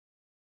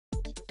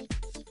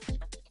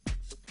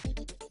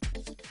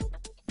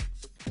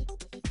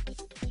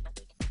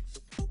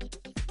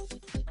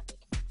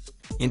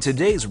In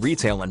today's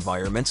retail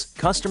environments,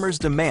 customers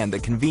demand the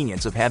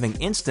convenience of having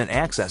instant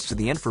access to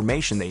the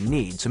information they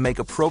need to make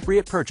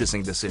appropriate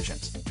purchasing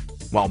decisions,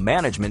 while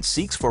management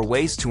seeks for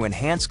ways to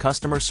enhance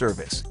customer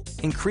service,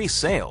 increase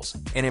sales,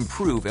 and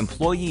improve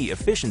employee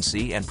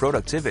efficiency and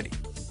productivity.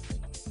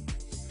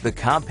 The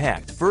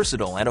compact,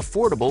 versatile, and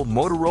affordable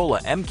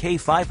Motorola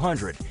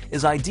MK500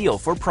 is ideal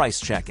for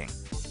price checking,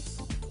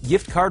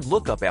 gift card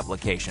lookup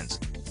applications,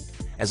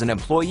 as an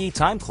employee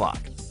time clock,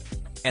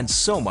 and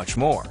so much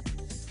more.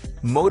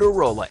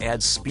 Motorola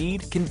adds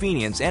speed,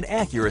 convenience, and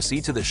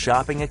accuracy to the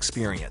shopping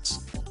experience.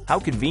 How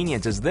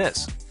convenient is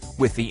this?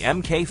 With the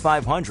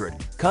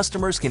MK500,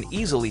 customers can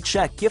easily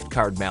check gift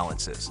card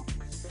balances.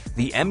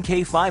 The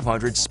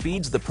MK500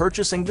 speeds the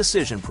purchasing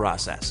decision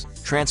process,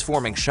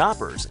 transforming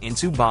shoppers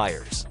into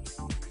buyers.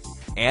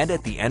 And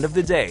at the end of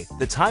the day,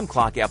 the time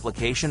clock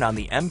application on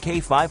the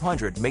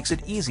MK500 makes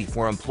it easy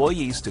for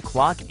employees to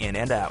clock in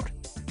and out.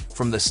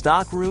 From the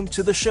stockroom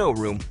to the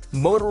showroom,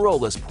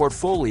 Motorola's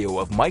portfolio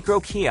of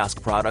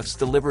micro-kiosk products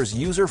delivers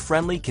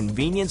user-friendly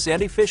convenience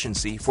and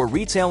efficiency for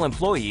retail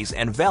employees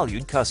and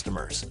valued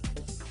customers.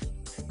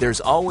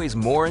 There's always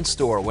more in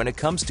store when it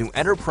comes to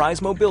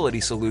enterprise mobility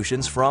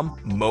solutions from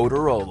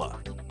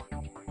Motorola.